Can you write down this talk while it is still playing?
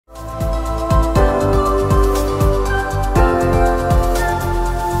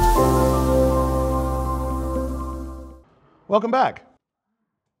Welcome back.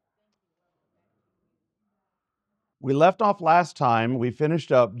 We left off last time. We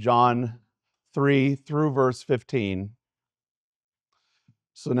finished up John 3 through verse 15.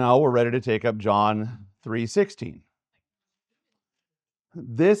 So now we're ready to take up John 3:16.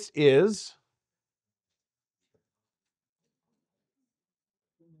 This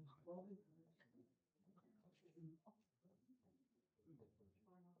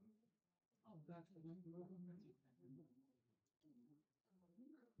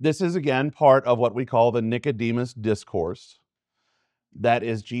is again part of what we call the Nicodemus discourse. That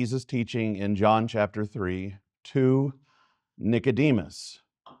is Jesus teaching in John chapter 3 to Nicodemus.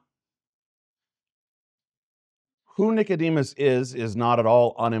 Who Nicodemus is not at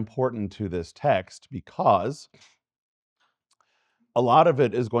all unimportant to this text, because a lot of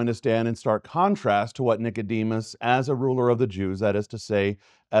it is going to stand in stark contrast to what Nicodemus, as a ruler of the Jews, that is to say,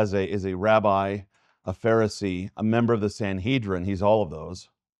 as a rabbi, a Pharisee, a member of the Sanhedrin, he's all of those,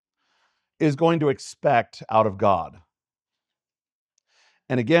 is going to expect out of God.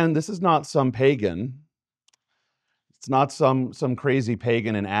 And again, this is not some pagan. It's not some crazy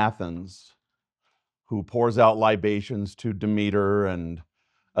pagan in Athens who pours out libations to Demeter and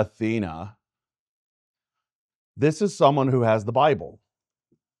Athena. This is someone who has the Bible.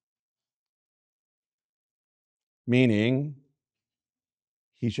 Meaning,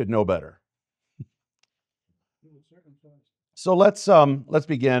 he should know better. So let's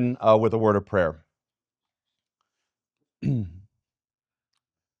begin with a word of prayer.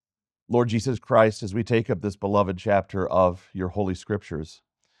 Lord Jesus Christ, as we take up this beloved chapter of your Holy Scriptures,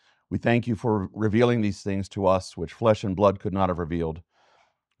 we thank you for revealing these things to us, which flesh and blood could not have revealed.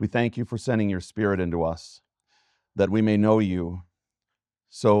 We thank you for sending your Spirit into us, that we may know you.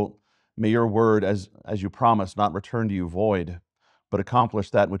 So may your word, as you promised, not return to you void, but accomplish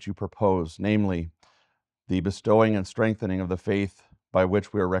that which you propose, namely, the bestowing and strengthening of the faith by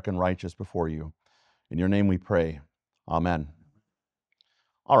which we are reckoned righteous before you. In your name we pray. Amen.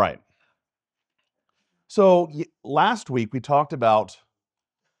 All right. So last week we talked about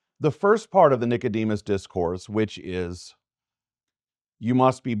the first part of the Nicodemus discourse, which is you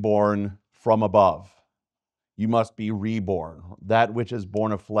must be born from above. You must be reborn. That which is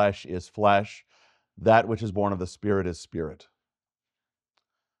born of flesh is flesh. That which is born of the Spirit is spirit.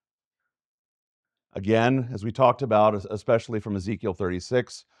 Again, as we talked about, especially from Ezekiel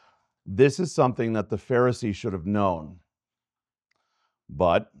 36, this is something that the Pharisees should have known,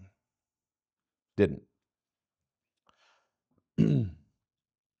 but didn't.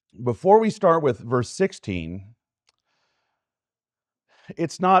 Before we start with verse 16,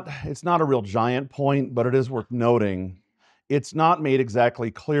 it's not a real giant point, but it is worth noting. It's not made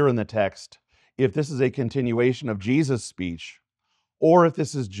exactly clear in the text if this is a continuation of Jesus' speech or if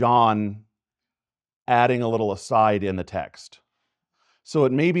this is John adding a little aside in the text. So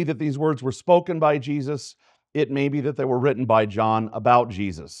it may be that these words were spoken by Jesus. It may be that they were written by John about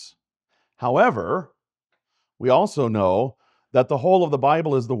Jesus. However, we also know that the whole of the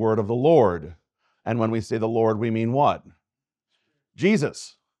Bible is the word of the Lord. And when we say the Lord, we mean what?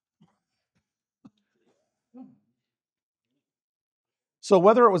 Jesus. So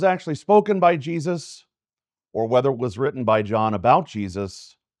whether it was actually spoken by Jesus or whether it was written by John about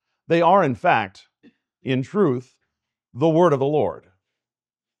Jesus, they are in fact, in truth, the word of the Lord.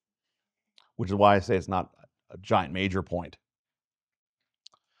 Which is why I say it's not a giant major point.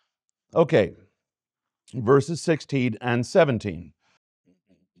 Okay, verses 16 and 17.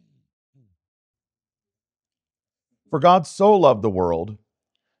 For God so loved the world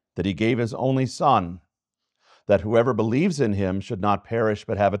that he gave his only Son, that whoever believes in him should not perish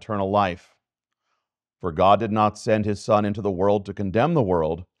but have eternal life. For God did not send his Son into the world to condemn the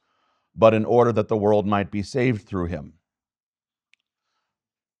world, but in order that the world might be saved through him.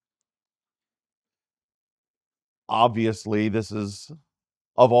 Obviously, this is,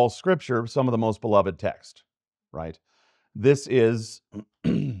 of all Scripture, some of the most beloved text, right? This is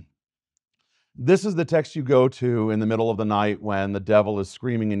the text you go to in the middle of the night when the devil is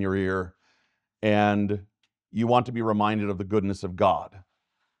screaming in your ear and you want to be reminded of the goodness of God.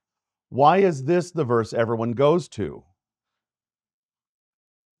 Why is this the verse everyone goes to?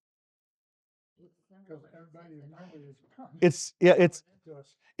 It's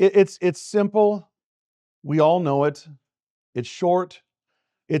simple. We all know it. It's short.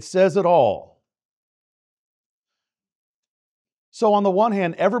 It says it all. So on the one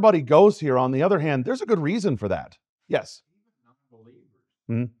hand, everybody goes here. On the other hand, there's a good reason for that. Yes.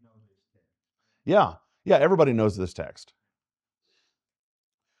 Hmm? Yeah, everybody knows this text.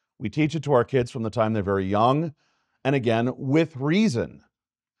 We teach it to our kids from the time they're very young, and again, with reason.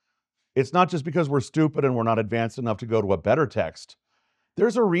 It's not just because we're stupid and we're not advanced enough to go to a better text.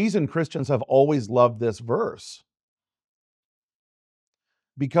 There's a reason Christians have always loved this verse,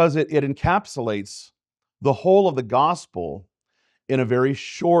 because it encapsulates the whole of the gospel in a very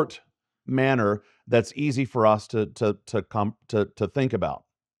short manner that's easy for us to think about.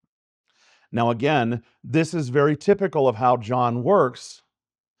 Now, again, this is very typical of how John works,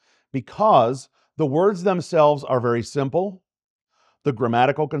 because the words themselves are very simple. The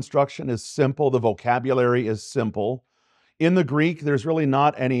grammatical construction is simple. The vocabulary is simple. In the Greek, there's really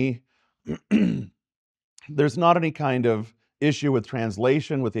not any there's not any kind of issue with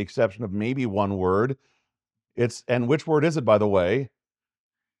translation, with the exception of maybe one word. And which word is it, by the way?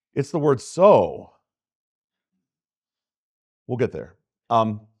 It's the word so. We'll get there.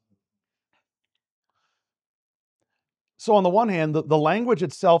 So on the one hand, the language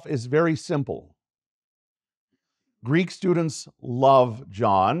itself is very simple. Greek students love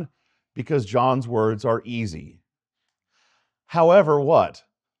John because John's words are easy. However, what?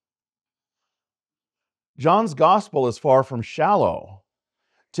 John's gospel is far from shallow.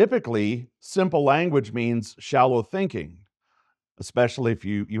 Typically, simple language means shallow thinking, especially if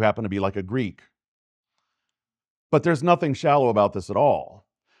you happen to be like a Greek. But there's nothing shallow about this at all.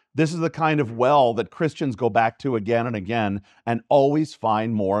 This is the kind of well that Christians go back to again and again and always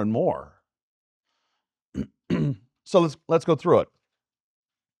find more and more. So let's go through it.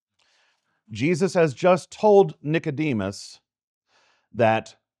 Jesus has just told Nicodemus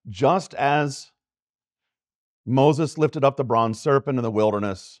that just as Moses lifted up the bronze serpent in the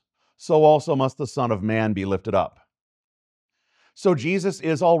wilderness, so also must the Son of Man be lifted up. So Jesus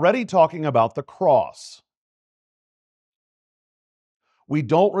is already talking about the cross. We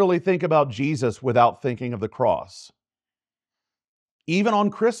don't really think about Jesus without thinking of the cross. Even on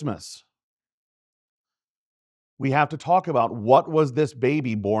Christmas, we have to talk about what was this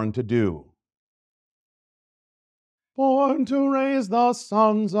baby born to do. Born to raise the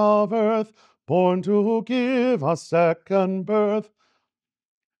sons of earth, born to give a second birth.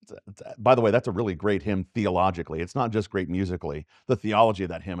 By the way, that's a really great hymn theologically. It's not just great musically. The theology of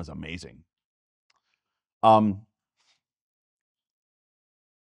that hymn is amazing.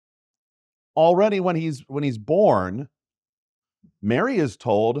 Already when he's born, Mary is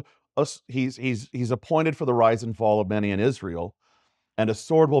told he's appointed for the rise and fall of many in Israel, and a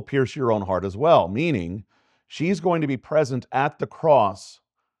sword will pierce your own heart as well, meaning she's going to be present at the cross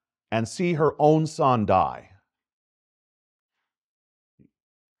and see her own son die.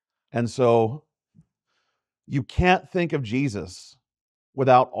 And so you can't think of Jesus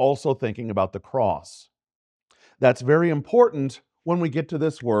without also thinking about the cross. That's very important when we get to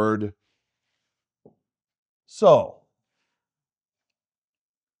this word, so.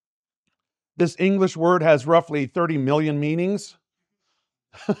 This English word has roughly 30 million meanings.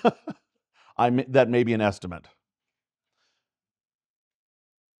 That may be an estimate.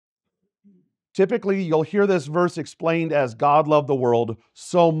 Typically, you'll hear this verse explained as God loved the world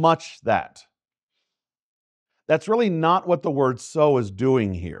so much that. That's really not what the word so is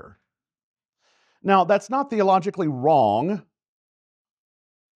doing here. Now, that's not theologically wrong.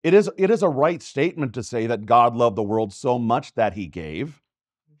 It is a right statement to say that God loved the world so much that he gave.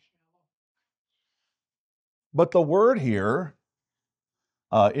 But the word here,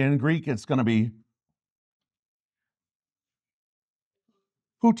 in Greek, it's going to be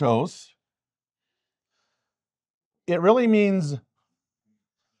hutos. It really means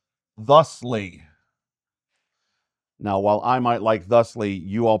thusly. Now, while I might like thusly,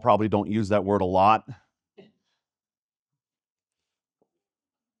 you all probably don't use that word a lot.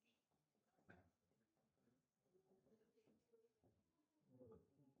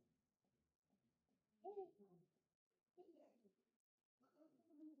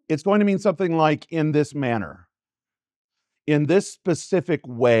 It's going to mean something like in this manner. In this specific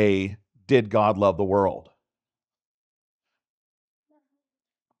way did God love the world.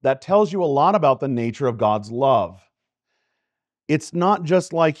 That tells you a lot about the nature of God's love. It's not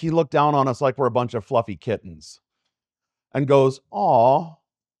just like he looked down on us like we're a bunch of fluffy kittens and goes, "Aw."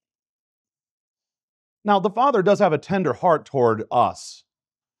 Now, the Father does have a tender heart toward us.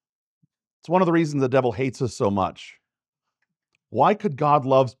 It's one of the reasons the devil hates us so much. Why could God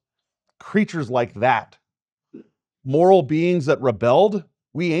love creatures like that? Moral beings that rebelled?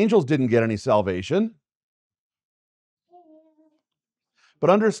 We angels didn't get any salvation. But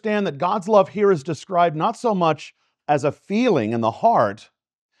understand that God's love here is described not so much as a feeling in the heart,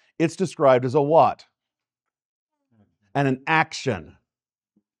 it's described as a what? And an action.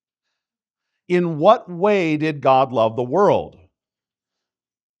 In what way did God love the world?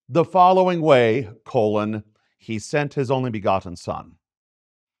 The following way, he sent his only begotten Son.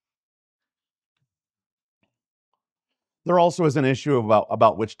 There also is an issue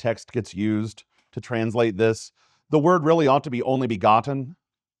about which text gets used to translate this. The word really ought to be only begotten,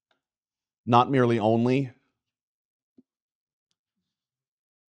 not merely only.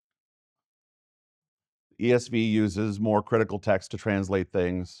 ESV uses more critical text to translate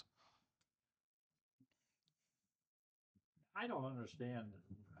things. I don't understand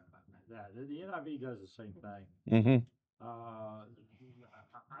that. The NIV does the same thing. Mm-hmm.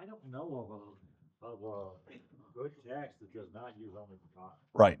 I don't know of a good text that does not use only begotten.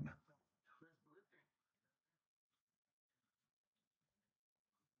 Right.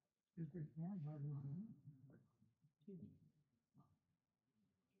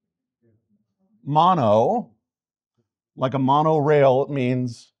 Mono, like a monorail, it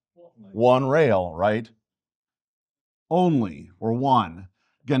means one rail, right? Only, or one.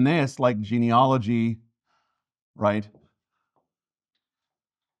 Genes, like genealogy, right?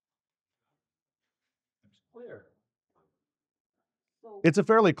 It's clear. It's a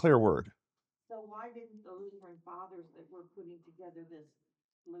fairly clear word. So why didn't the Lutheran fathers that were putting together this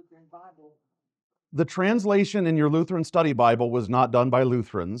Lutheran Bible? The translation in your Lutheran study Bible was not done by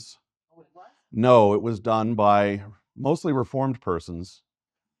Lutherans. Oh, it was? No, it was done by mostly Reformed persons.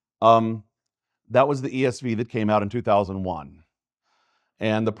 That was the ESV that came out in 2001.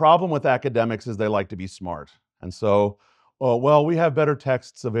 And the problem with academics is they like to be smart. And so, oh, well, we have better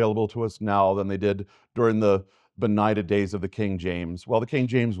texts available to us now than they did during the benighted days of the King James. Well, the King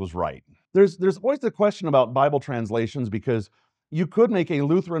James was right. There's always the question about Bible translations, because you could make a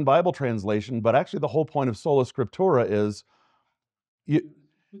Lutheran Bible translation, but actually the whole point of sola scriptura is, it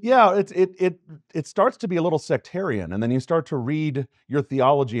starts to be a little sectarian, and then you start to read your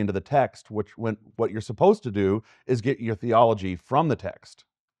theology into the text, what you're supposed to do is get your theology from the text.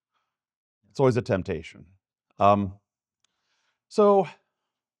 It's always a temptation. So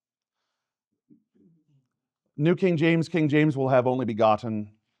New King James will have only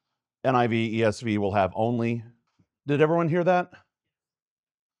begotten. NIV, ESV will have only. Did everyone hear that?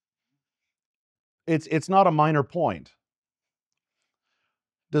 It's not a minor point.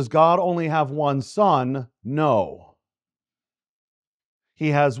 Does God only have one Son? No. He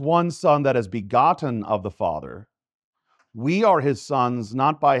has one Son that is begotten of the Father. We are his sons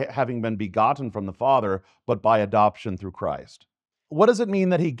not by having been begotten from the Father, but by adoption through Christ. What does it mean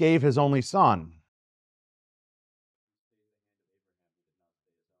that he gave his only Son?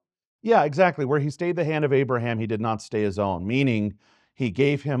 Yeah, exactly. Where he stayed the hand of Abraham, he did not stay his own, meaning he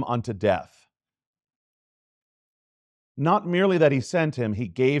gave him unto death. Not merely that he sent him, he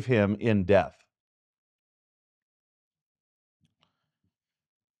gave him in death.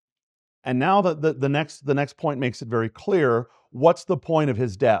 And now the next point makes it very clear. What's the point of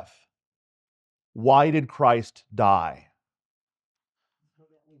his death? Why did Christ die? So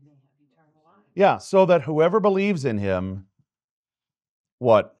that we may have eternal life. Yeah, so that whoever believes in him,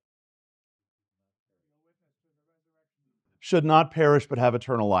 what? Should not perish but have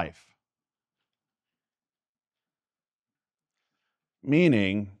eternal life.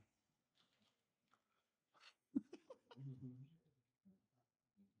 Meaning,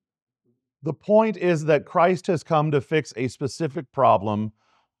 the point is that Christ has come to fix a specific problem,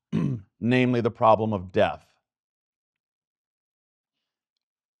 namely the problem of death.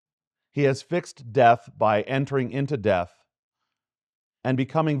 He has fixed death by entering into death and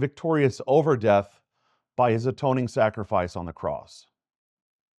becoming victorious over death by his atoning sacrifice on the cross.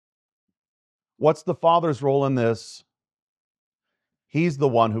 What's the Father's role in this? He's the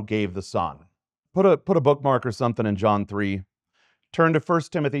one who gave the Son. Put a bookmark or something in John 3. Turn to 1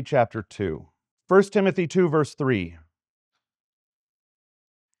 Timothy chapter 2. 1 Timothy 2, verse 3.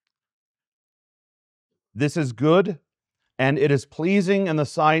 This is good, and it is pleasing in the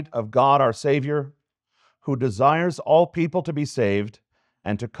sight of God our Savior, who desires all people to be saved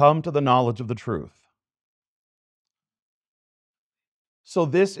and to come to the knowledge of the truth. So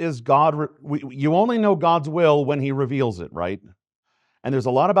this is God. You only know God's will when he reveals it, right? And there's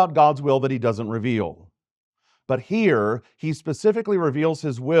a lot about God's will that he doesn't reveal. But here, he specifically reveals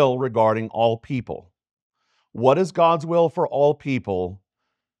his will regarding all people. What is God's will for all people?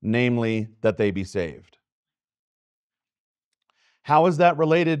 Namely, that they be saved. How is that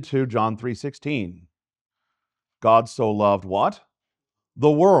related to John 3:16? God so loved what?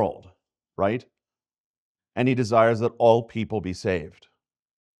 The world, right? And he desires that all people be saved.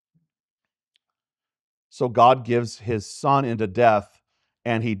 So God gives his Son into death,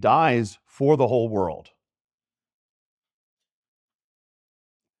 and he dies for the whole world.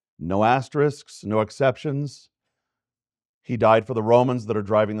 No asterisks, no exceptions. He died for the Romans that are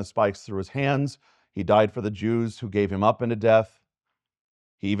driving the spikes through his hands. He died for the Jews who gave him up into death.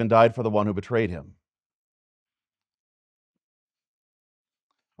 He even died for the one who betrayed him.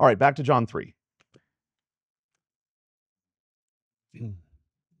 All right, back to John 3.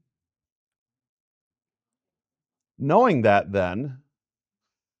 Knowing that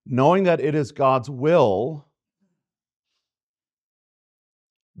it is God's will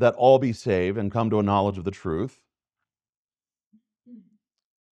that all be saved and come to a knowledge of the truth,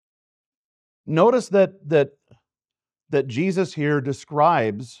 notice that Jesus here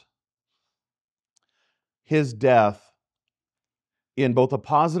describes his death in both a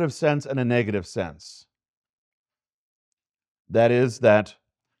positive sense and a negative sense. That is, that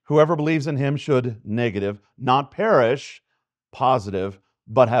whoever believes in him should, negative, not perish, positive,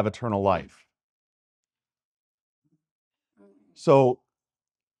 but have eternal life. So,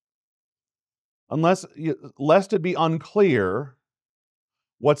 lest it be unclear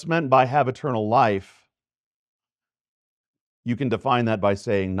what's meant by have eternal life, you can define that by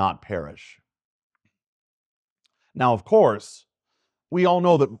saying not perish. Now, of course, we all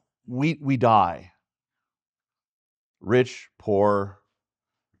know that we die. Rich, poor,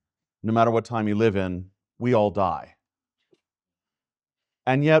 no matter what time you live in, we all die.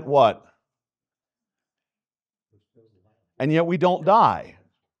 And yet what? And yet we don't die,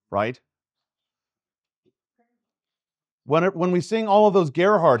 right? When we sing all of those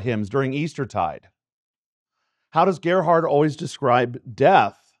Gerhard hymns during Eastertide, how does Gerhard always describe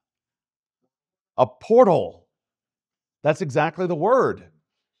death? A portal. That's exactly the word.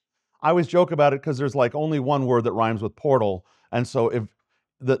 I always joke about it because there's like only one word that rhymes with portal, and so if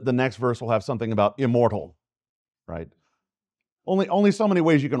the next verse will have something about immortal, right? Only so many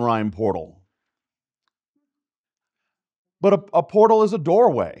ways you can rhyme portal. But a portal is a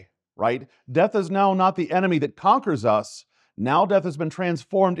doorway, right? Death is now not the enemy that conquers us. Now death has been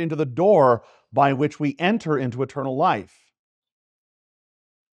transformed into the door by which we enter into eternal life.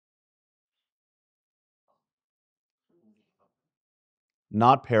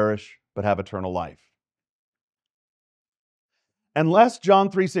 Not perish, but have eternal life. Unless John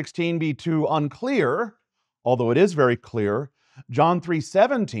 3:16 be too unclear, although it is very clear, John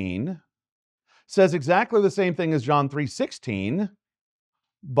 3:17 says exactly the same thing as John 3:16,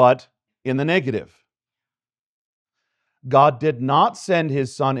 but in the negative. God did not send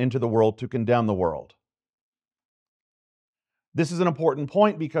his Son into the world to condemn the world. This is an important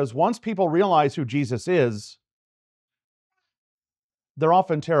point because once people realize who Jesus is, they're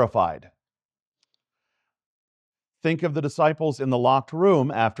often terrified. Think of the disciples in the locked room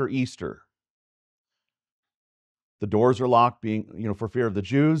after Easter. The doors are locked, for fear of the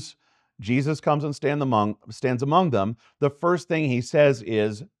Jews. Jesus comes and stands among them. The first thing he says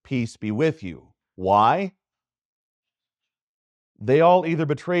is, "Peace be with you." Why? They all either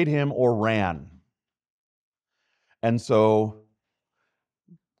betrayed him or ran. And so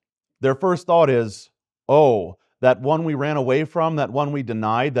their first thought is, oh, that one we ran away from, that one we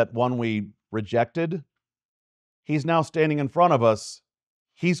denied, that one we rejected, he's now standing in front of us.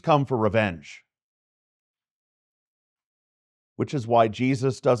 He's come for revenge. Which is why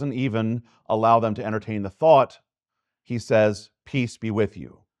Jesus doesn't even allow them to entertain the thought. He says, "Peace be with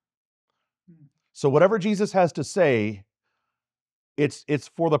you." So whatever Jesus has to say, it's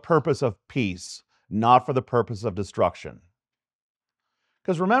for the purpose of peace, not for the purpose of destruction.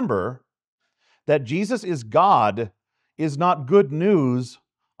 Because remember that Jesus is God is not good news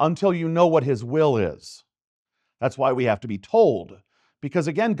until you know what his will is. That's why we have to be told. Because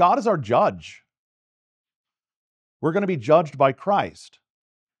again, God is our judge. We're going to be judged by Christ.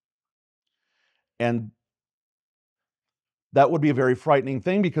 And that would be a very frightening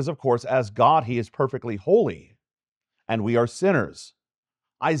thing because, of course, as God, he is perfectly holy, and we are sinners.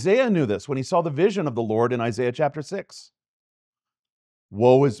 Isaiah knew this when he saw the vision of the Lord in Isaiah chapter 6.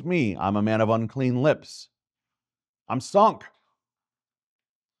 Woe is me, I'm a man of unclean lips. I'm sunk.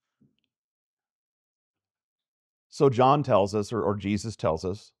 So John tells us, or Jesus tells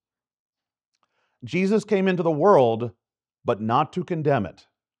us, Jesus came into the world, but not to condemn it.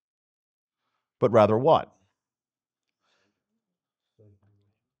 But rather what?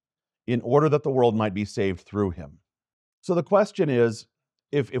 In order that the world might be saved through him. So the question is,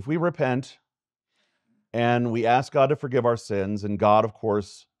 if we repent and we ask God to forgive our sins, and God, of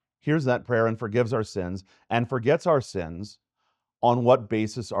course, hears that prayer and forgives our sins and forgets our sins, on what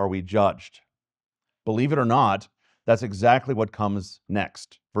basis are we judged? Believe it or not, that's exactly what comes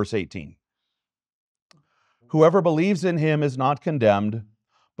next. Verse 18. Whoever believes in him is not condemned,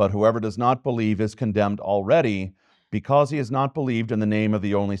 but whoever does not believe is condemned already, because he has not believed in the name of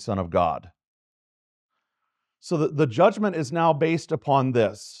the only Son of God. So the judgment is now based upon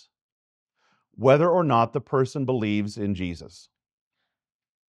this, whether or not the person believes in Jesus.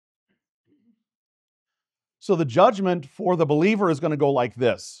 So the judgment for the believer is going to go like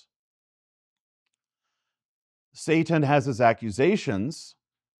this. Satan has his accusations,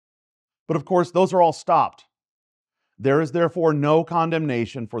 but of course, those are all stopped. There is therefore no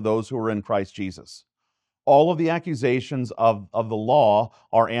condemnation for those who are in Christ Jesus. All of the accusations of the law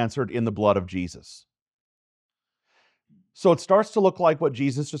are answered in the blood of Jesus. So it starts to look like what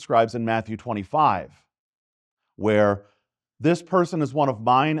Jesus describes in Matthew 25, where this person is one of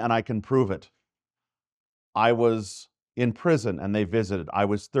mine and I can prove it. I was in prison and they visited. I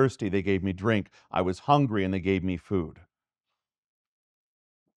was thirsty, they gave me drink. I was hungry and they gave me food.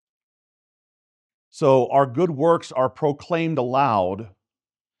 So our good works are proclaimed aloud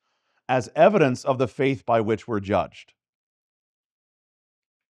as evidence of the faith by which we're judged.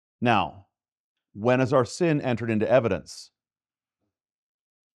 Now, when has our sin entered into evidence?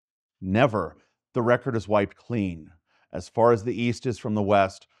 Never. The record is wiped clean. As far as the east is from the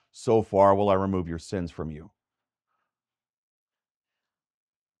west, so far will I remove your sins from you.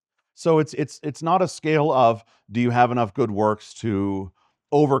 So it's not a scale of, do you have enough good works to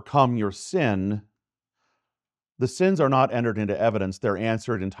overcome your sin? The sins are not entered into evidence. They're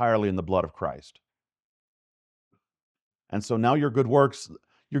answered entirely in the blood of Christ. And so now your good works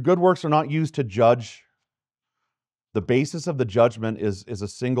are not used to judge. The basis of the judgment is a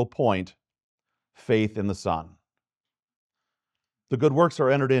single point: faith in the Son. The good works are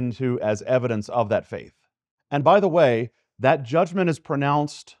entered into as evidence of that faith. And by the way, that judgment is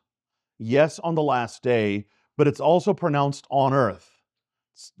pronounced, yes, on the last day, but it's also pronounced on earth.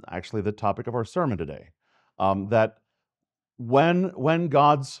 It's actually the topic of our sermon today. That when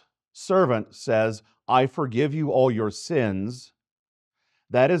God's servant says, I forgive you all your sins,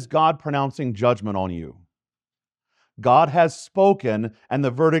 that is God pronouncing judgment on you. God has spoken, and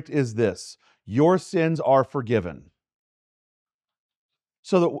the verdict is this: your sins are forgiven.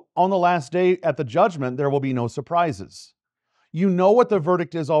 So that on the last day at the judgment, there will be no surprises. You know what the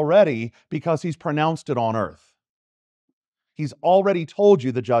verdict is already because he's pronounced it on earth. He's already told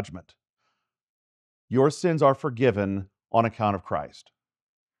you the judgment. Your sins are forgiven on account of Christ.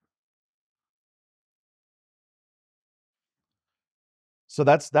 So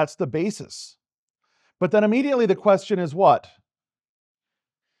that's the basis. But then immediately the question is what?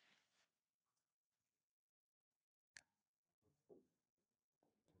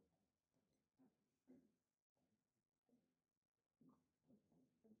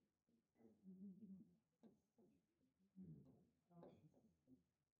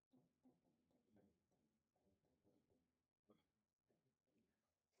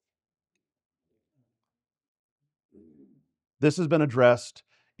 This has been addressed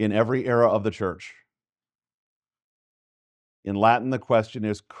in every era of the church. In Latin, the question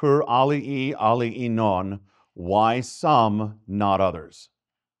is, cur alii, alii non? Why some, not others?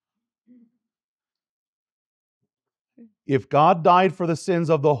 If God died for the sins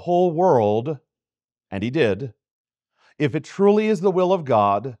of the whole world, and he did, if it truly is the will of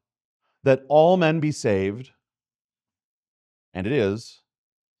God that all men be saved, and it is,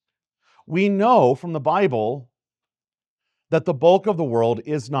 we know from the Bible that the bulk of the world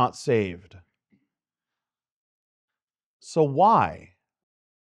is not saved. So why?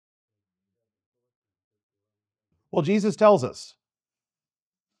 Well, Jesus tells us.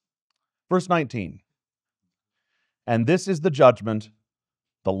 Verse 19, and this is the judgment: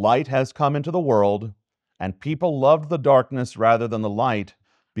 the light has come into the world, and people loved the darkness rather than the light,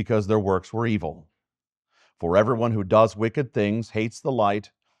 because their works were evil. For everyone who does wicked things hates the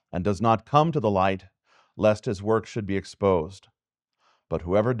light and does not come to the light, lest his works should be exposed. But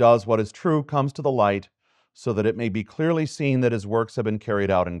whoever does what is true comes to the light, so that it may be clearly seen that his works have been carried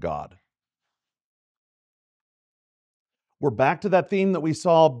out in God. We're back to that theme that we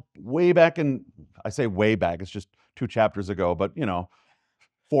saw way back in, I say way back, it's just 2 chapters ago, but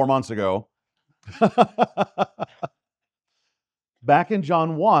 4 months ago. Back in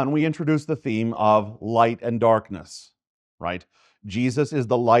John 1, we introduced the theme of light and darkness, right? Jesus is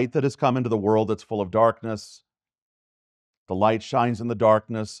the light that has come into the world that's full of darkness. The light shines in the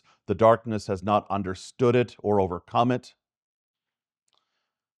darkness. The darkness has not understood it or overcome it.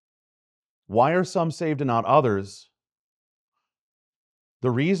 Why are some saved and not others? The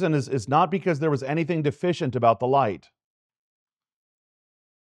reason is not because there was anything deficient about the light.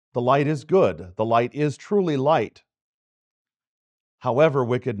 The light is good. The light is truly light. However,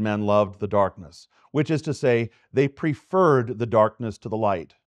 wicked men loved the darkness, which is to say, they preferred the darkness to the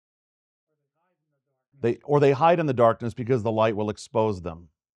light. They hide in the darkness because the light will expose them.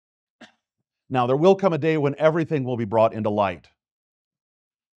 Now, there will come a day when everything will be brought into light.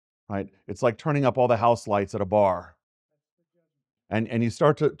 Right? It's like turning up all the house lights at a bar. And you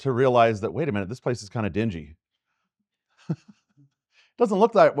start to realize that, wait a minute, this place is kind of dingy. It doesn't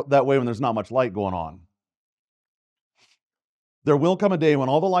look that way when there's not much light going on. There will come a day when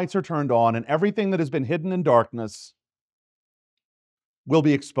all the lights are turned on and everything that has been hidden in darkness will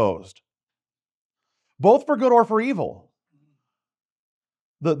be exposed, both for good or for evil.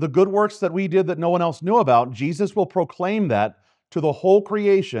 The good works that we did that no one else knew about, Jesus will proclaim that to the whole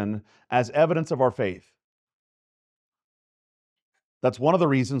creation as evidence of our faith. That's one of the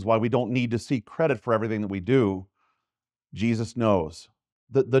reasons why we don't need to seek credit for everything that we do. Jesus knows.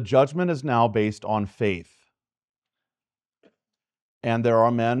 The judgment is now based on faith. And there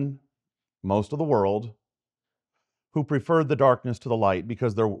are men, most of the world, who preferred the darkness to the light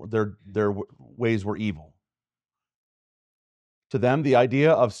because their ways were evil. To them, the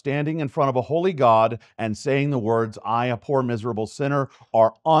idea of standing in front of a holy God and saying the words, "I, a poor miserable sinner,"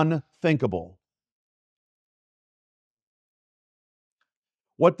 are unthinkable.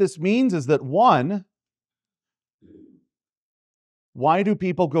 What this means is that, one, why do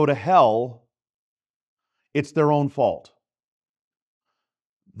people go to hell? It's their own fault.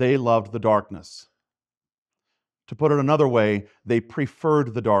 They loved the darkness. To put it another way, they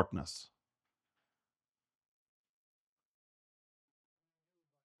preferred the darkness.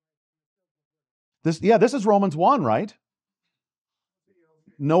 This is Romans 1, right?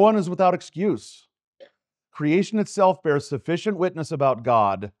 No one is without excuse. Creation itself bears sufficient witness about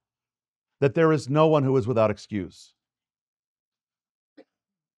God that there is no one who is without excuse.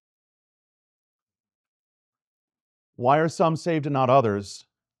 Why are some saved and not others?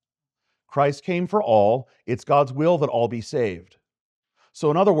 Christ came for all. It's God's will that all be saved.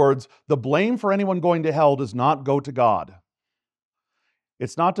 So in other words, the blame for anyone going to hell does not go to God.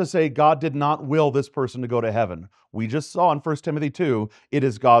 It's not to say God did not will this person to go to heaven. We just saw in 1 Timothy 2, it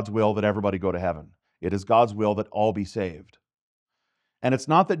is God's will that everybody go to heaven. It is God's will that all be saved. And it's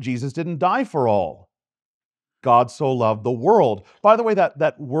not that Jesus didn't die for all. God so loved the world. By the way,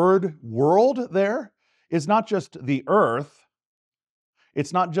 that word world there is not just the earth.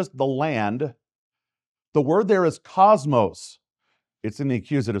 It's not just the land. The word there is cosmos. It's in the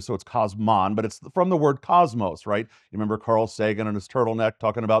accusative, so it's cosmon, but it's from the word cosmos, right? You remember Carl Sagan and his turtleneck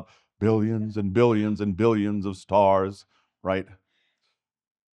talking about billions and billions and billions of stars, right?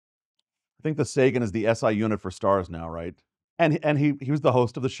 I think the Sagan is the SI unit for stars now, right? And he was the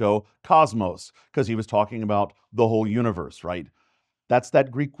host of the show Cosmos, because he was talking about the whole universe, right? That's that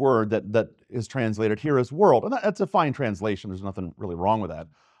Greek word that is translated here as world. And that's a fine translation. There's nothing really wrong with that.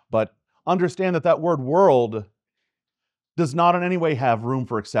 But understand that word world does not in any way have room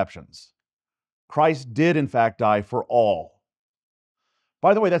for exceptions. Christ did, in fact, die for all.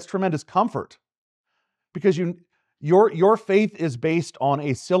 By the way, that's tremendous comfort, because your faith is based on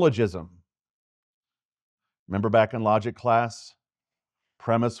a syllogism. Remember back in logic class?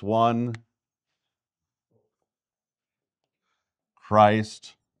 Premise 1,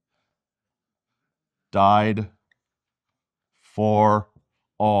 Christ died for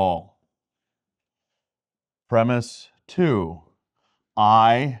all. Premise 2,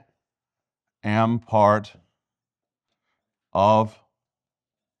 I am part of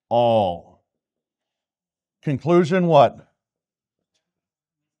all. Conclusion what?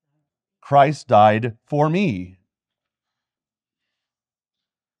 Christ died for me.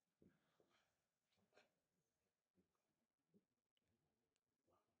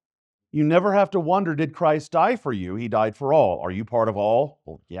 You never have to wonder, did Christ die for you? He died for all. Are you part of all?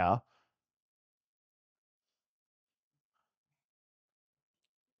 Well, yeah.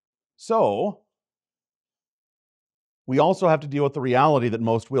 So, we also have to deal with the reality that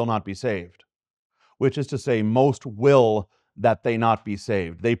most will not be saved, which is to say, most will that they not be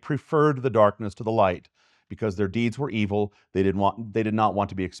saved. They preferred the darkness to the light because their deeds were evil. They did not want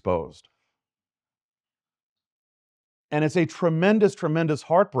to be exposed. And it's a tremendous, tremendous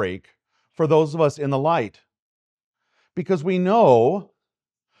heartbreak for those of us in the light, because we know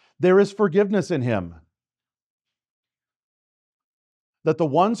there is forgiveness in Him. That the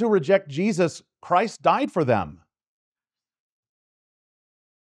ones who reject Jesus, Christ died for them.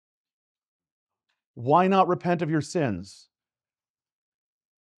 Why not repent of your sins?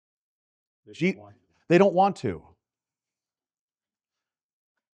 They don't want to.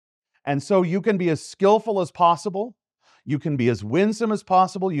 And so you can be as skillful as possible. You can be as winsome as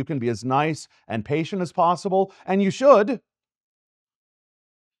possible. You can be as nice and patient as possible. And you should.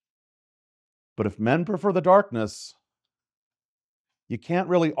 But if men prefer the darkness, you can't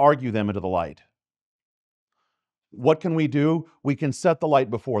really argue them into the light. What can we do? We can set the light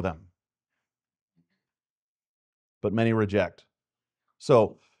before them. But many reject.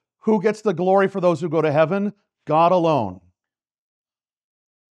 So, who gets the glory for those who go to heaven? God alone.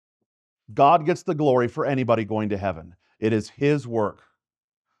 God gets the glory for anybody going to heaven. It is His work.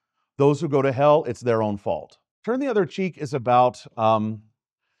 Those who go to hell, it's their own fault. Turn the other cheek is about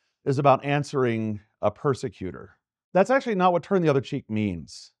answering a persecutor. That's actually not what turn the other cheek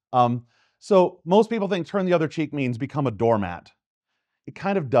means. So most people think turn the other cheek means become a doormat. It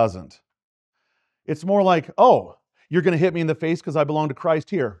kind of doesn't. It's more like, oh, you're going to hit me in the face because I belong to Christ.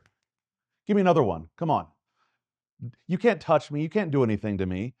 Here, give me another one. Come on. You can't touch me. You can't do anything to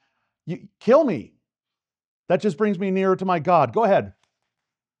me. You kill me. That just brings me nearer to my God. Go ahead.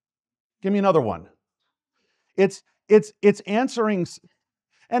 Give me another one. It's answering,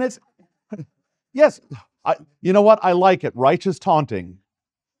 and it's yes. You know what? I like it. Righteous taunting.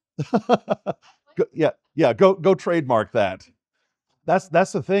 Go trademark that.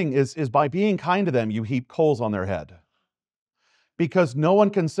 That's the thing is by being kind to them, you heap coals on their head. Because no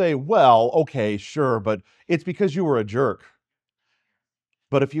one can say, well, okay, sure, but it's because you were a jerk.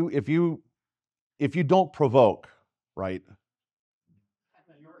 But if you don't provoke, right?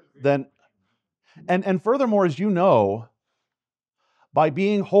 Then and furthermore, as you know, by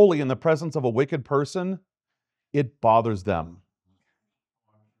being holy in the presence of a wicked person, it bothers them.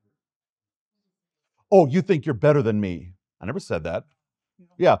 Oh, you think you're better than me. I never said that.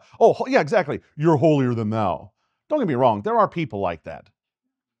 Yeah. Oh, yeah, exactly. You're holier than thou. Don't get me wrong. There are people like that.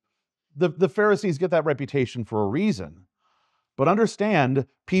 The Pharisees get that reputation for a reason. But understand,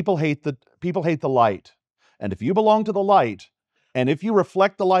 people hate the light. And if you belong to the light, and if you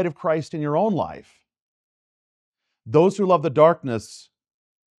reflect the light of Christ in your own life, those who love the darkness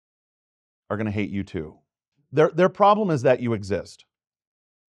are going to hate you too. Their problem is that you exist.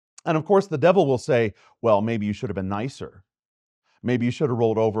 And of course, the devil will say, well, maybe you should have been nicer. Maybe you should have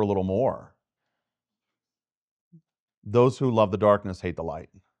rolled over a little more. Those who love the darkness hate the light.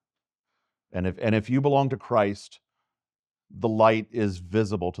 And if you belong to Christ, the light is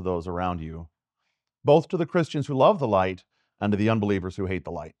visible to those around you, both to the Christians who love the light and to the unbelievers who hate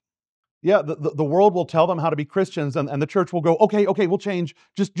the light. Yeah, the world will tell them how to be Christians, and the church will go, okay, we'll change.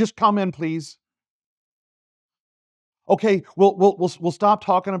 Just come in, please. Okay, we'll stop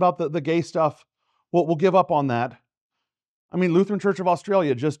talking about the gay stuff. We'll give up on that. I mean, Lutheran Church of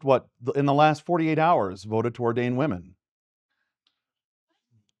Australia just in the last 48 hours voted to ordain women.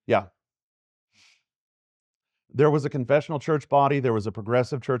 Yeah. There was a confessional church body. There was a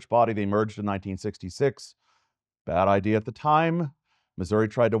progressive church body. They merged in 1966. Bad idea at the time. Missouri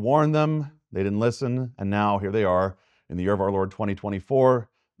tried to warn them. They didn't listen. And now here they are in the year of our Lord 2024.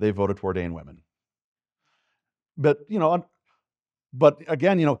 They voted to ordain women. But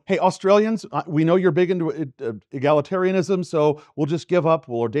again, hey, Australians, we know you're big into egalitarianism, so we'll just give up.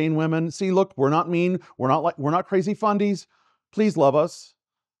 We'll ordain women. See, look, we're not mean. We're not crazy fundies. Please love us.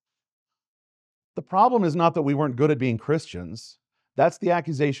 The problem is not that we weren't good at being Christians. That's the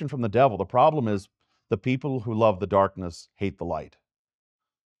accusation from the devil. The problem is the people who love the darkness hate the light.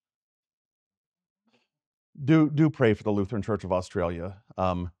 Do pray for the Lutheran Church of Australia.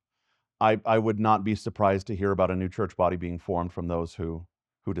 I would not be surprised to hear about a new church body being formed from those who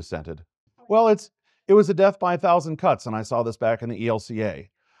dissented. Well, it was a death by 1,000 cuts, and I saw this back in the ELCA.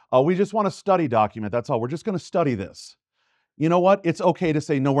 We just want a study document. That's all. We're just going to study this. You know what? It's okay to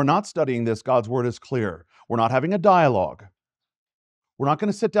say, no, we're not studying this. God's word is clear. We're not having a dialogue. We're not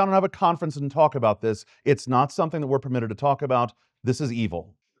going to sit down and have a conference and talk about this. It's not something that we're permitted to talk about. This is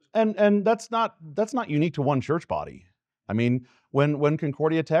evil. And that's not unique to one church body. I mean, when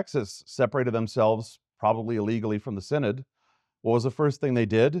Concordia, Texas separated themselves, probably illegally, from the synod, what was the first thing they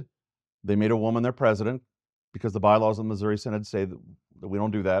did? They made a woman their president because the bylaws of the Missouri Synod say that we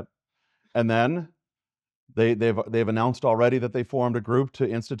don't do that. And then they've announced already that they formed a group to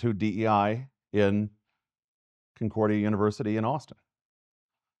institute DEI in Concordia University in Austin.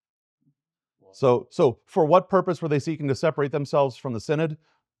 So for what purpose were they seeking to separate themselves from the synod?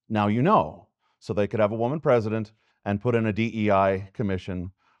 Now you know. So they could have a woman president and put in a DEI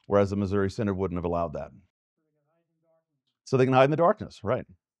commission, whereas the Missouri Synod wouldn't have allowed that. So they can hide in the darkness, right?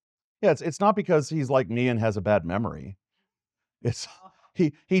 Yeah, it's not because he's like me and has a bad memory. It's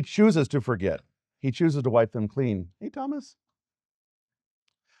he chooses to forget. He chooses to wipe them clean. Hey, Thomas.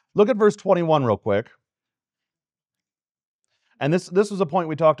 Look at verse 21 real quick. And this was a point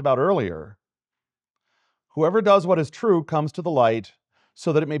we talked about earlier. Whoever does what is true comes to the light,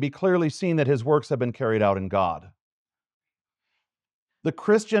 so that it may be clearly seen that his works have been carried out in God. The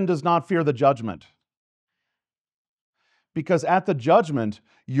Christian does not fear the judgment, because at the judgment,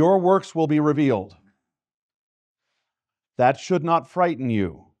 your works will be revealed. That should not frighten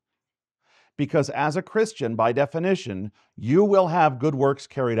you, because as a Christian, by definition, you will have good works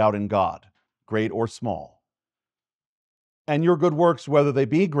carried out in God, great or small. And your good works, whether they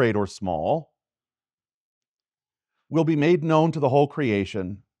be great or small, will be made known to the whole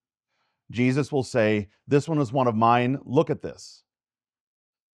creation. Jesus will say, this one is one of mine. Look at this.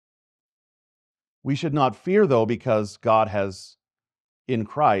 We should not fear, though, because God has, in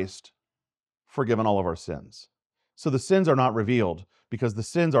Christ, forgiven all of our sins. So the sins are not revealed because the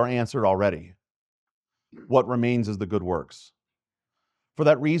sins are answered already. What remains is the good works. For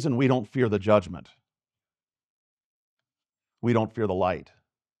that reason, we don't fear the judgment. We don't fear the light.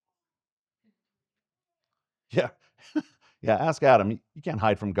 Yeah. Yeah, ask Adam. You can't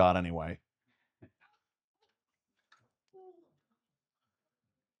hide from God anyway.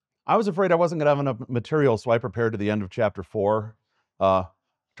 I was afraid I wasn't going to have enough material, so I prepared to the end of chapter 4.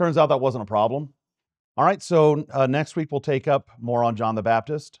 Turns out that wasn't a problem. All right, so next week we'll take up more on John the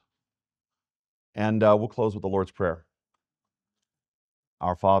Baptist, and we'll close with the Lord's Prayer.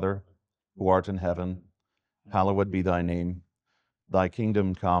 Our Father, who art in heaven, hallowed be thy name. Thy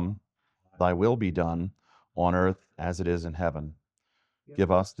kingdom come, thy will be done, on earth as it is in heaven.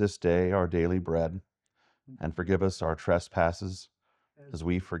 Give us this day our daily bread, and forgive us our trespasses, as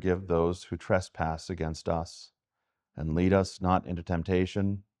we forgive those who trespass against us. And lead us not into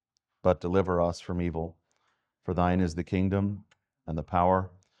temptation, but deliver us from evil. For thine is the kingdom, and the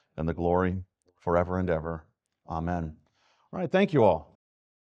power, and the glory, forever and ever. Amen. All right, thank you all.